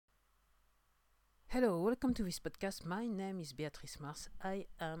Hello, welcome to this podcast. My name is Beatrice Mars. I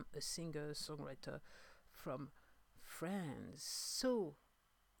am a singer songwriter from France. So,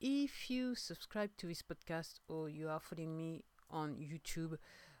 if you subscribe to this podcast or you are following me on YouTube,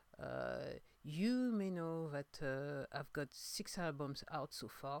 you may know that I've got 6 albums out so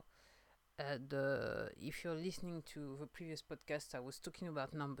far. And if you're listening to the previous podcast, I was talking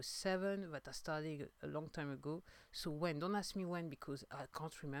about number 7 that I started a long time ago. So, when? Don't ask me when because I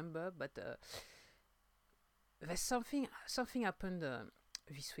can't remember, but. There's something happened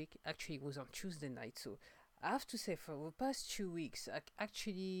this week. Actually, it was on Tuesday night. So I have to say, for the past 2 weeks, I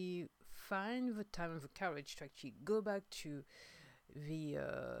actually find the time and the courage to actually go back to the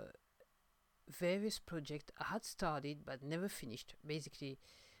various projects I had started but never finished. Basically,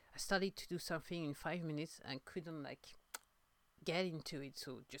 I started to do something in 5 minutes and couldn't get into it,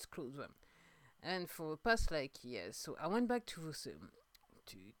 so just close them. And for the past years, so I went back to those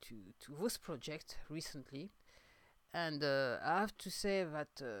to those projects recently, and I have to say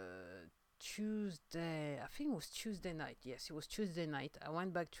that Tuesday, I think it was Tuesday night. Yes, it was Tuesday night. I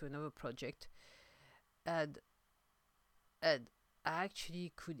went back to another project, and and I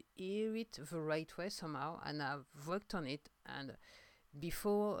actually could hear it the right way somehow, and I've worked on it. And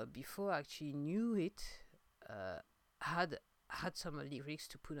before I actually knew it, had had some lyrics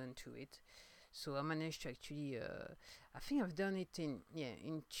to put onto it. So I managed to actually, I think I've done it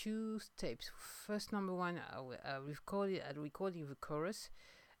in 2 steps. First, number one, I recorded the chorus,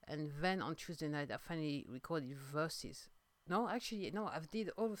 and then on Tuesday night I finally recorded verses. No, actually, no, I've did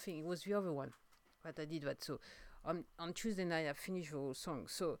all the thing. It was the other one that I did that. So on Tuesday night I finished the whole song.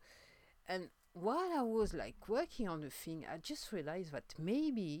 So, and while I was working on the thing, I just realized that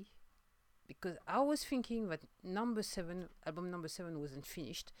maybe because I was thinking that album number 7 wasn't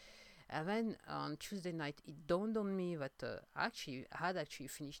finished, and then on Tuesday night, it dawned on me that I had actually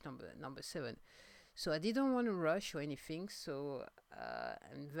finished number 7. So I didn't want to rush or anything. So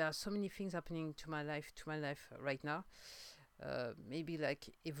and there are so many things happening to my life right now. Maybe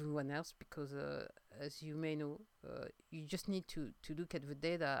like everyone else, because as you may know, you just need to look at the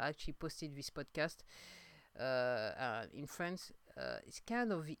day that I actually posted this podcast. In France, it's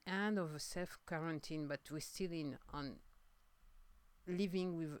kind of the end of a self quarantine, but we're still in on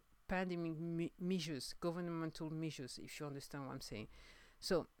living with pandemic measures, governmental measures, if you understand what I'm saying.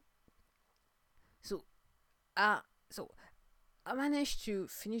 So, so, uh, so I managed to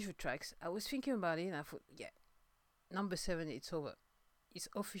finish the tracks. I was thinking about it, and I thought, yeah, number 7, it's over. It's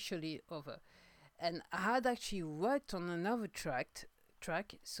officially over. And I had actually worked on another track.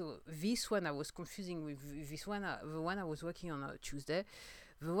 So this one I was confusing with this one, the one I was working on Tuesday.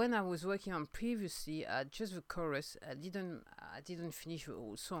 The one I was working on previously, just the chorus. I didn't finish the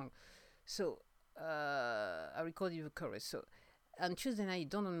whole song. So I recorded the chorus. So on Tuesday night, it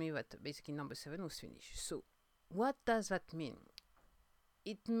dawned on me that basically number 7 was finished. So what does that mean?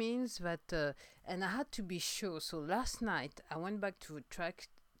 It means that, and I had to be sure. So last night I went back to the track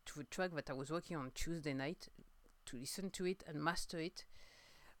that I was working on Tuesday night to listen to it and master it,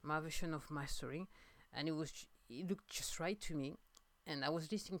 my version of mastering, and it looked just right to me, and I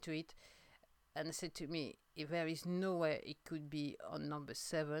was listening to it, and I said to me, if there is no way it could be on number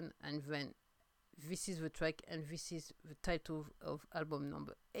 7, and then this is the track, and this is the title of album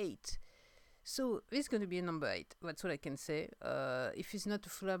number 8. So it's going to be a number 8. That's what I can say. If it's not a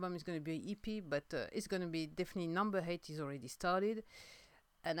full album, it's going to be an EP, but it's going to be definitely number 8 is already started.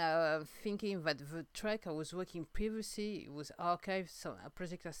 And I'm thinking that the track I was working previously, it was archived, so a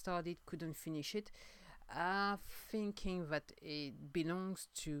project I started, couldn't finish it. I'm thinking that it belongs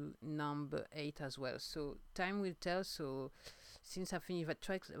to number 8 as well. So time will tell. So since I finished that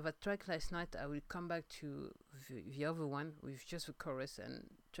track last night, I will come back to the other one with just the chorus and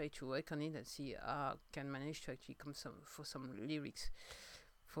try to work on it and see how I can manage to actually come for some lyrics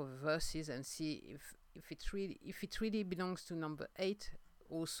for the verses, and see if it really belongs to number 8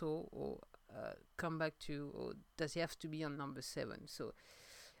 also, or come back to, or does it have to be on number 7? So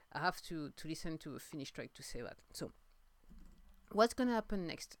I have to listen to a finished track to say that. So what's gonna happen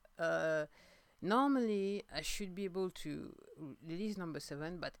next? Normally I should be able to release number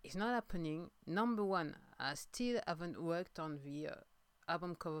 7, but it's not happening. Number 1, I still haven't worked on the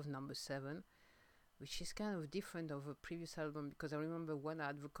album cover of number 7, which is kind of different of a previous album, because I remember when I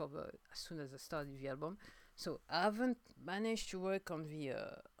had the cover as soon as I started the album. So I haven't managed to work on the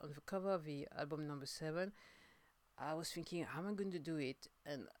cover of the album number 7. I was thinking, how am I going to do it?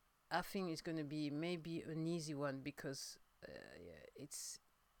 And I think it's going to be maybe an easy one, because it's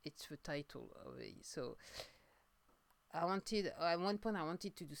the title of it. So at one point I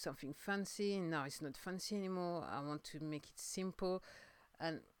wanted to do something fancy. Now it's not fancy anymore. I want to make it simple,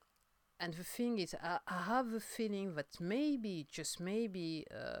 and and the thing is, I have a feeling that maybe, just maybe,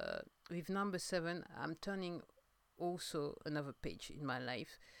 with number 7, I'm turning also another page in my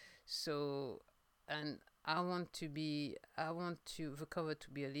life. So, and I want to the cover to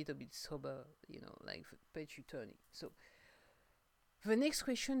be a little bit sober, like the page you turning. So, the next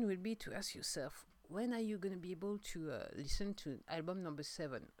question will be to ask yourself, when are you going to be able to listen to album number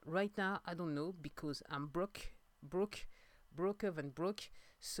 7? Right now, I don't know, because I'm broker than broke.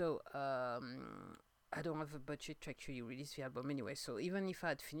 So I don't have a budget to actually release the album anyway. So even if I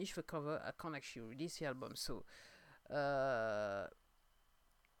had finished the cover, I can't actually release the album. So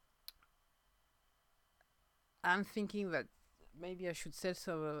I'm thinking that maybe I should sell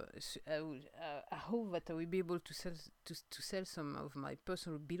some. I hope that I will be able to sell some of my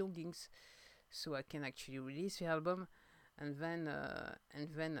personal belongings, so I can actually release the album. And then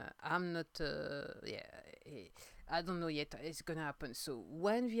I'm not. I don't know yet. It's gonna happen. So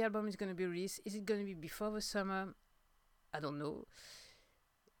when the album is gonna be released, is it gonna be before the summer? I don't know.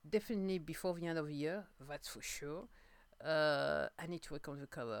 Definitely before the end of the year. That's for sure. I need to work on the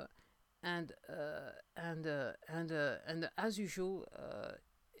cover, and as usual,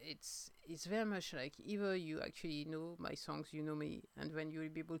 it's very much like either you actually know my songs, you know me, and then you will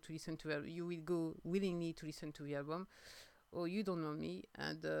be able to listen to it. You will go willingly to listen to the album, or you don't know me,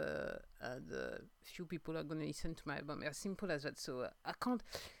 and few people are gonna listen to my album. As simple as that. So I can't.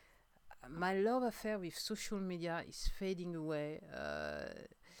 My love affair with social media is fading away.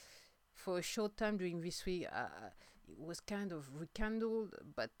 For a short time during this week, it was kind of rekindled,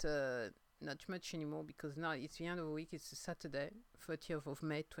 but not much anymore, because now it's the end of the week. It's Saturday, 30th of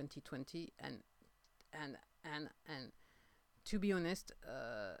May, 2020, and to be honest,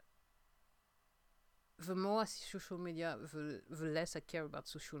 the more I see social media, the less I care about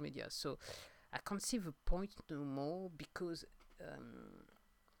social media. So I can't see the point no more, because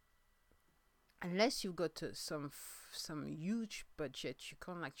unless you've got some huge budget, you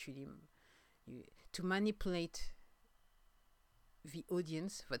can't actually to manipulate the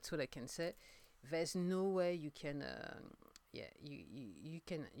audience. That's what I can say. There's no way you can you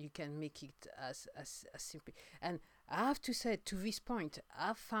can make it as simple. And I have to say, to this point,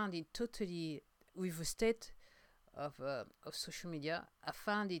 I found it totally, with the state of social media, I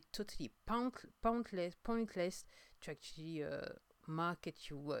found it totally pointless to actually market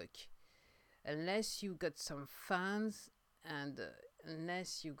your work, unless you got some fans, and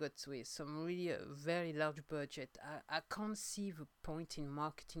unless you got with some really very large budget. I can't see the point in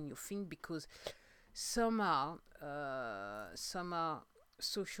marketing your thing, because somehow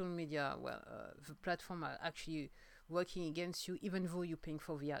social media, the platform are actually working against you, even though you're paying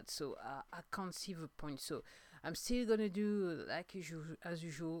for the ad. So I can't see the point. So I'm still gonna do like as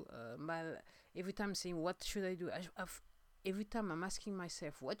usual. Every time saying, what should I do? Every time I'm asking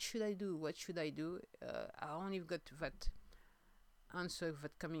myself, what should I do? What should I do? I only got that answer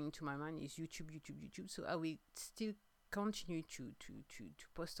that coming into my mind is YouTube. So I will still continue to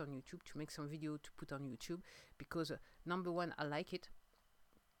post on YouTube, to make some video to put on YouTube, because number one, I like it,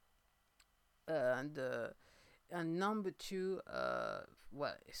 and number two, I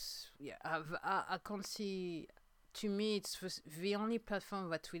can't see. To me, it's the only platform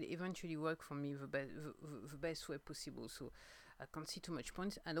that will eventually work for me the best way possible. So I can't see too much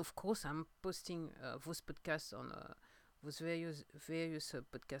points. And of course, I'm posting those podcasts on those various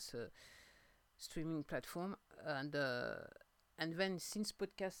podcast streaming platform, and then since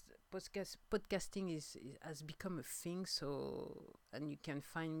podcasting has become a thing, so, and you can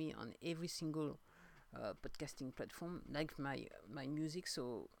find me on every single podcasting platform, like my music.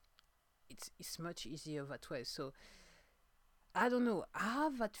 So it's much easier that way. So I don't know, I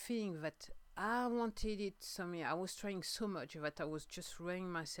have that feeling that I wanted it somewhere. I was trying so much that I was just wearing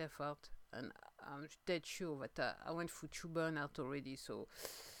myself out, and I'm dead sure that I went through 2 burnout already, so,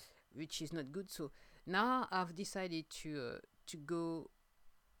 which is not good. So now I've decided to go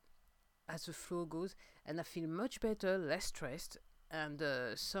as the flow goes, and I feel much better, less stressed, and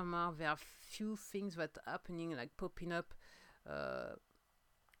somehow there are few things that are happening, like popping up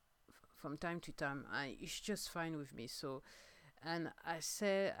from time to time. It's just fine with me. So, and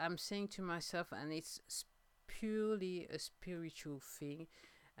I'm saying to myself, and it's purely a spiritual thing,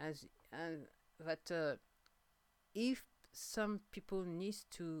 and that if some people need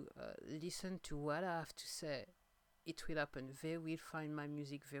to listen to what I have to say, it will happen. They will find my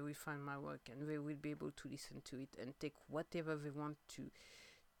music, they will find my work, and they will be able to listen to it and take whatever they want to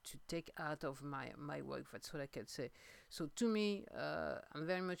take out of my work. That's what I can say. So to me, I'm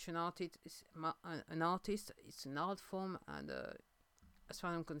very much an artist. It's an art form, and as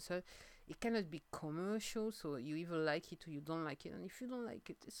far as I'm concerned, it cannot be commercial, so you either like it or you don't like it. And if you don't like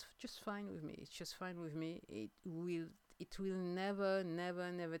it, it's just fine with me. It's just fine with me. It will never,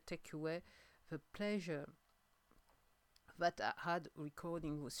 never, never take away the pleasure that I had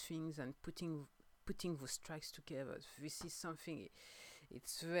recording those things and putting those tracks together. This is something,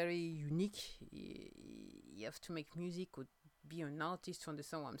 it's very unique. You have to make music or be an artist to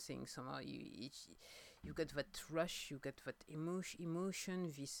understand what I'm saying. Somehow you get that rush, you get that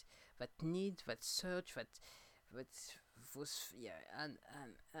emotion, this that need, that search, that was, yeah.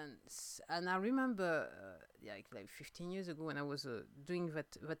 And I remember like 15 years ago when I was doing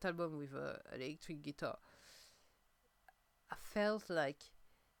that album with electric guitar. I felt like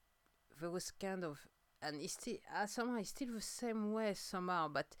there was kind of, and it's still somehow it's still the same way somehow,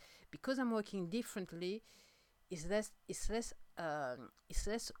 but because I'm working differently, it's less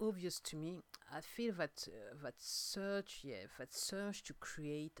obvious to me. I feel that surge to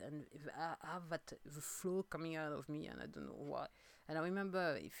create, and I have that the flow coming out of me, and I don't know why. And I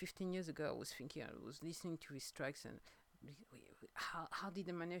remember 15 years ago, I was thinking, I was listening to his tracks, and how did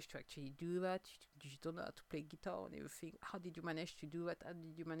you manage to actually do that? You don't know how to play guitar and everything. How did you manage to do that? How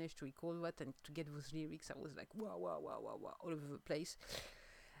did you manage to record that and to get those lyrics? I was like, wow, wow, wow, wow, wow, all over the place.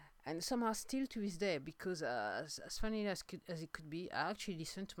 And somehow still to this day, because as funny as it could be, I actually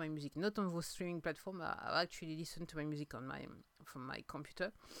listen to my music not on those streaming platforms. I actually listen to my music on from my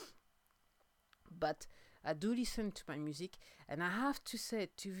computer, but I do listen to my music, and I have to say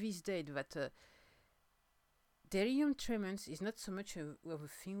to this day that Delirium Tremens is not so much of a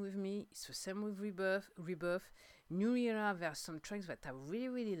thing with me. It's the same with Rebirth. New Era, there are some tracks that I really,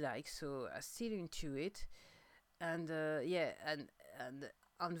 really like, so I still into it. And and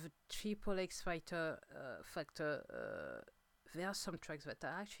on the Triple X Factor, there are some tracks that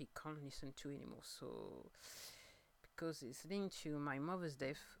I actually can't listen to anymore. So because it's linked to my mother's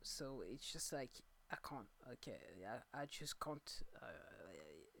death, so it's just like I can't. Okay, I just can't.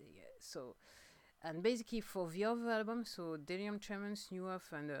 Yeah, so. And basically for the other album, so Delirium Tremens, New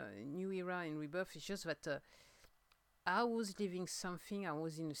Earth, and New Era and Rebirth, it's just that I was living something, I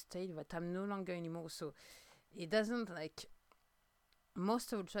was in a state that I'm no longer anymore. So it doesn't like,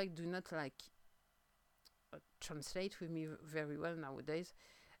 most of the tracks do not like translate with me very well nowadays.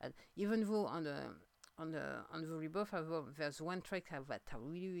 And even though on the Rebirth album, there's one track that I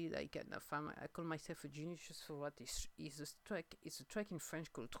really, really like, and I call myself a genius just for what is a track. It's a track in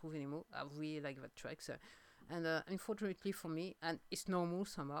French called Trouve les mots. I really like that track. So, and unfortunately for me, and it's normal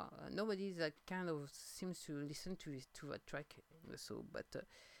somehow, nobody that kind of seems to listen to that track. So, but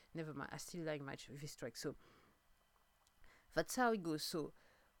never mind. I still like much this track. So that's how it goes. So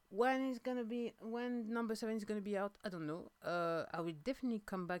when number 7 is gonna be out, I don't know. I will definitely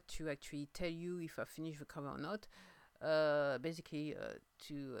come back to actually tell you if I finish the cover or not. Basically,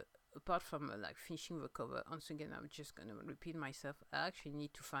 to apart from like finishing the cover, once again, I'm just gonna repeat myself. I actually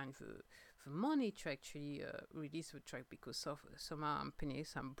need to find the money to actually release the track, because somehow I'm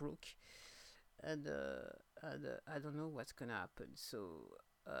penniless, I'm broke, and I don't know what's gonna happen. So.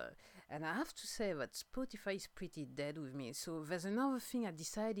 And I have to say that Spotify is pretty dead with me. So there's another thing I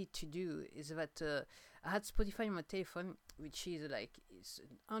decided to do, is that I had Spotify on my telephone, which is like, it's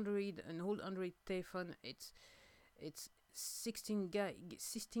an old Android telephone. It's 16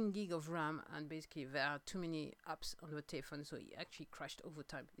 gig of RAM, and basically there are too many apps on the telephone, so it actually crashed all the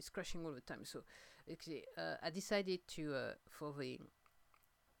time. It's crashing all the time. So actually, I decided to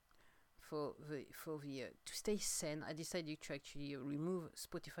to stay sane, I decided to actually remove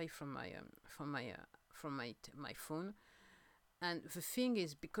Spotify from my phone. And the thing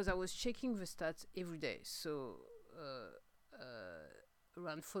is, because I was checking the stats every day, so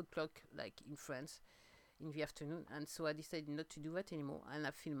around 4 o'clock, like in France, in the afternoon, and so I decided not to do that anymore, and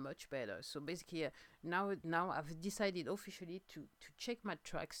I feel much better. So basically, now I've decided officially to check my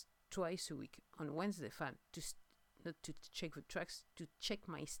tracks twice a week on Wednesday. Not to check the tracks, to check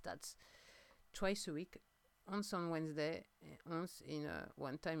my stats twice a week, once on Wednesday, once in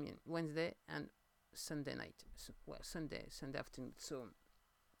one time in Wednesday and Sunday night. So, Sunday afternoon. So,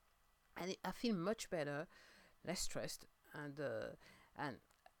 and I feel much better, less stressed, and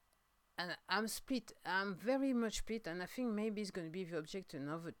I'm split. I'm very much split, and I think maybe it's going to be the object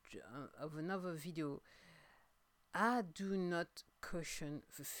of another video. I do not caution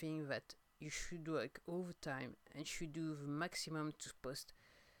the thing that you should work overtime and should do the maximum to post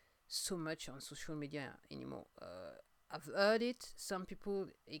so much on social media anymore. I've heard it. Some people,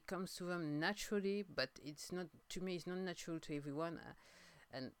 it comes to them naturally, but it's not, to me. It's not natural to everyone,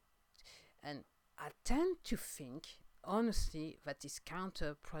 and I tend to think, honestly, that is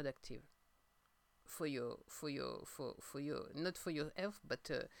counterproductive for your not for your health, but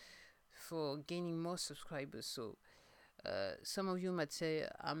for gaining more subscribers. So some of you might say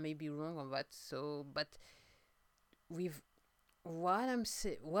I may be wrong on that. So, but with what I'm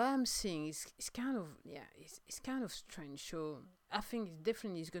saying is kind of, yeah, it's kind of strange. So I think it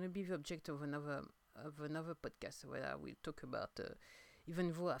definitely is going to be the object of another podcast where I will talk about.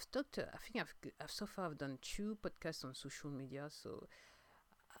 Even though I've talked, I think I've so far I've done 2 podcasts on social media. So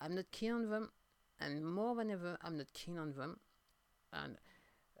I'm not keen on them, and more than ever, I'm not keen on them. And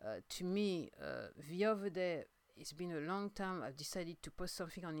to me, the other day, it's been a long time. I've decided to post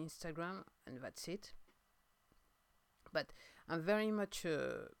something on Instagram, and that's it. But I'm very much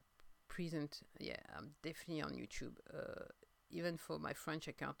present. Yeah, I'm definitely on YouTube. Even for my French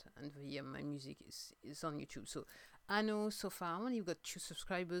account, and my music is on YouTube. So I know so far I only got 2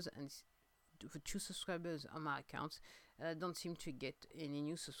 subscribers, and the 2 subscribers on my account. I don't seem to get any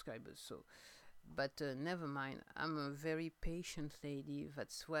new subscribers. So, but never mind. I'm a very patient lady.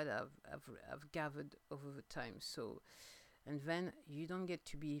 That's what I've gathered over the time. So, and then you don't get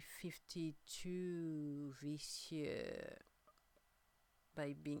to be 52 this year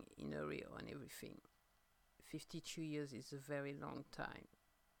by being in a hurry on everything. 52 years is a very long time.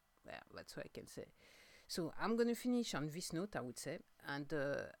 Yeah, that's what I can say. So I'm going to finish on this note, I would say. And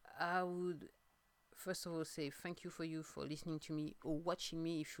I would first of all say thank you for listening to me or watching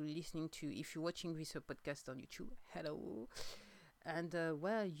me. If you're watching this podcast on YouTube, hello. And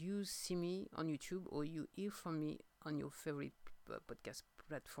well, you see me on YouTube or you hear from me on your favorite podcast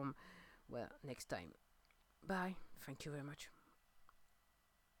platform. Well, next time. Bye. Thank you very much.